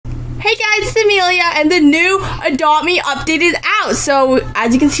Hey guys, it's Amelia, and the new Adopt Me update is out. So,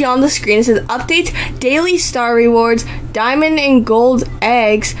 as you can see on the screen, it says updates, daily star rewards, diamond and gold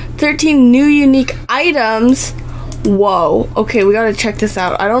eggs, 13 new unique items. Whoa. Okay, we gotta check this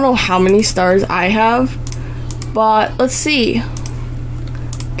out. I don't know how many stars I have, but let's see.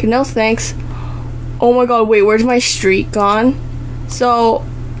 Okay, no thanks. Oh my god, wait, where's my streak gone? So,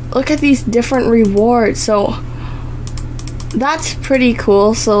 look at these different rewards. So, that's pretty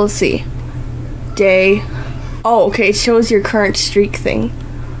cool. So let's see. Day. Oh, okay, it shows your current streak thing.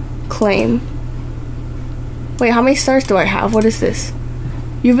 Claim. Wait, how many stars do I have? What is this?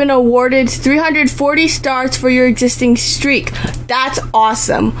 You've been awarded 340 stars for your existing streak. That's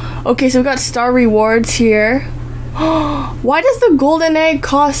awesome. Okay, so we've got star rewards here. Why does the golden egg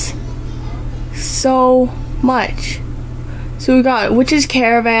cost so much? So we got Witch's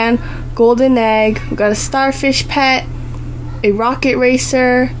Caravan, golden egg, we got a starfish pet, a rocket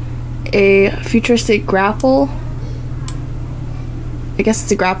racer, a futuristic grapple. I guess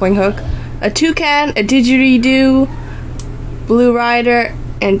it's a grappling hook. A toucan, a didgeridoo, blue rider,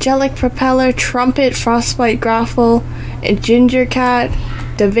 angelic propeller, trumpet, frostbite grapple, a ginger cat,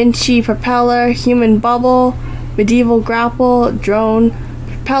 Da Vinci propeller, human bubble, medieval grapple, drone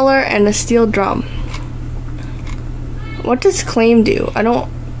propeller, and a steel drum. What does claim do? I don't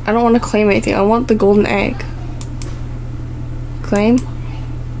want to claim anything. I want the golden egg. Claim.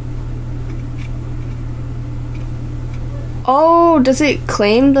 Oh, does it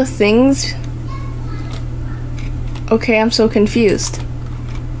claim the things? Okay, I'm so confused.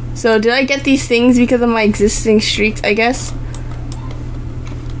 So did I get these things because of my existing streaks, I guess?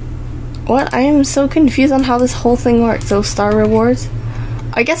 What? I am so confused on how this whole thing works. So star rewards.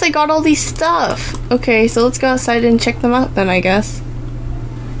 I guess I got all these stuff. Okay, so let's go outside and check them out then, I guess.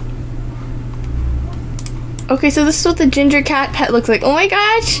 Okay, so this is what the ginger cat pet looks like. Oh my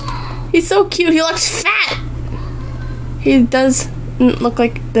gosh! He's so cute. He looks fat! He does look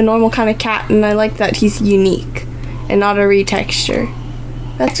like the normal kind of cat, and I like that he's unique and not a retexture.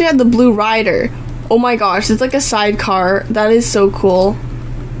 Next we have the blue rider. Oh my gosh, it's like a sidecar. That is so cool.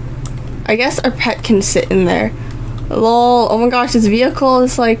 I guess our pet can sit in there. Lol. Oh my gosh, this vehicle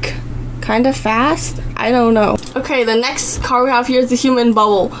is like kind of fast. I don't know. Okay, the next car we have here is the human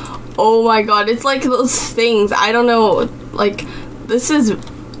bubble. Oh my god, it's like those things. I don't know. Like,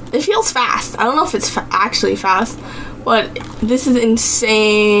 it feels fast. I don't know if it's actually fast, but this is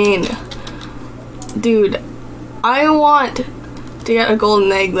insane. Dude, I want to get a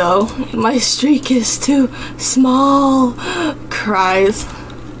golden egg though. My streak is too small. Cries.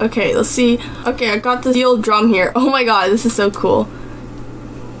 Okay, let's see. Okay, I got the steel drum here. Oh my god, this is so cool.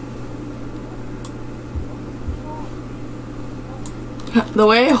 The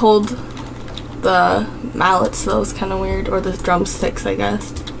way I hold the mallets though is kind of weird, or the drumsticks, I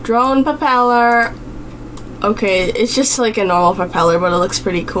guess. Drone propeller. Okay, it's just like a normal propeller, but it looks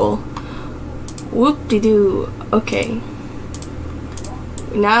pretty cool. Whoop-de-doo. Okay.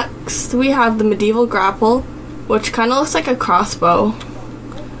 Next, we have the medieval grapple, which kind of looks like a crossbow.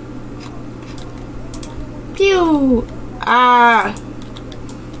 Pew! Ah!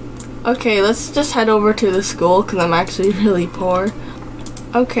 Okay, let's just head over to the school, because I'm actually really poor.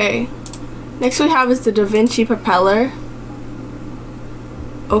 Okay. Next we have is the Da Vinci propeller.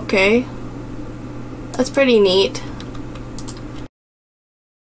 Okay. That's pretty neat.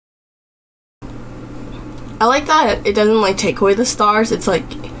 I like that it doesn't like take away the stars. It's like,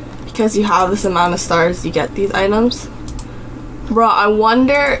 because you have this amount of stars, you get these items. Bro, I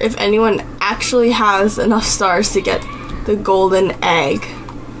wonder if anyone actually has enough stars to get the golden egg.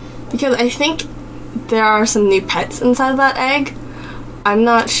 Because I think there are some new pets inside that egg. I'm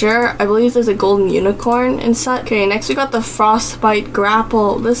not sure. I believe there's a golden unicorn inside. Okay, next we got the frostbite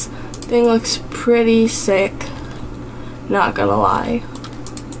grapple. This thing looks pretty sick. Not gonna lie.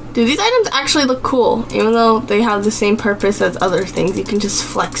 Dude, these items actually look cool. Even though they have the same purpose as other things. You can just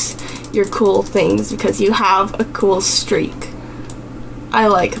flex your cool things because you have a cool streak. I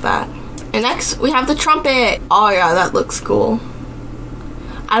like that. And next we have the trumpet. Oh yeah, that looks cool.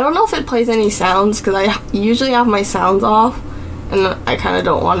 I don't know if it plays any sounds because I usually have my sounds off. And I kind of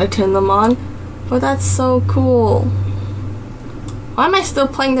don't want to turn them on. But that's so cool. Why am I still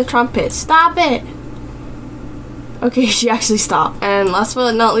playing the trumpet? Stop it! Okay, she actually stopped. And last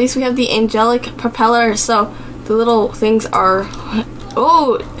but not least, we have the angelic propeller. So, the little things are...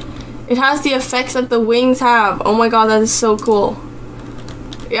 Oh! It has the effects that the wings have. Oh my god, that is so cool.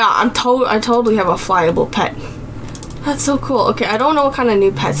 Yeah, I totally have a flyable pet. That's so cool. Okay, I don't know what kind of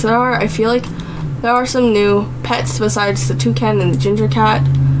new pets there are. I feel like there are some new pets besides the toucan and the ginger cat.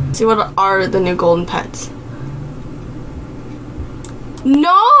 Let's see what are the new golden pets.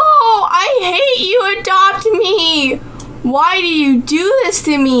 No! hate you, Adopt Me! Why do you do this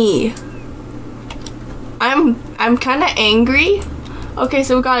to me? I'm kind of angry. Okay,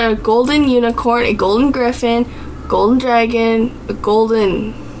 so we got a golden unicorn, a golden griffin, golden dragon,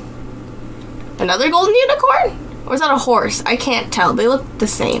 another golden unicorn? Or is that a horse? I can't tell. They look the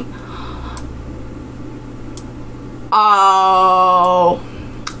same. Oh.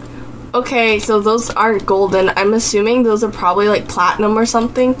 Okay, so those aren't golden. I'm assuming those are probably like platinum or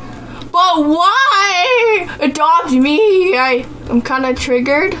something. But why? Adopt Me. I'm kind of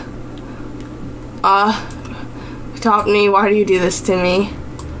triggered. Adopt Me. Why do you do this to me?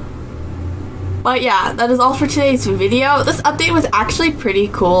 But yeah, that is all for today's video. This update was actually pretty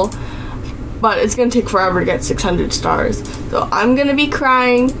cool, but it's gonna take forever to get 600 stars. So I'm gonna be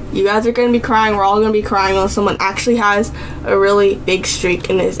crying. You guys are gonna be crying. We're all gonna be crying unless someone actually has a really big streak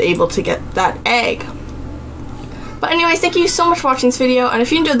and is able to get that egg. But anyways, thank you so much for watching this video, and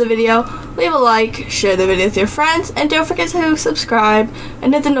if you enjoyed the video, leave a like, share the video with your friends, and don't forget to subscribe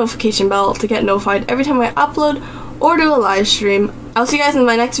and hit the notification bell to get notified every time I upload or do a live stream. I'll see you guys in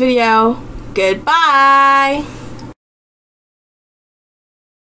my next video. Goodbye!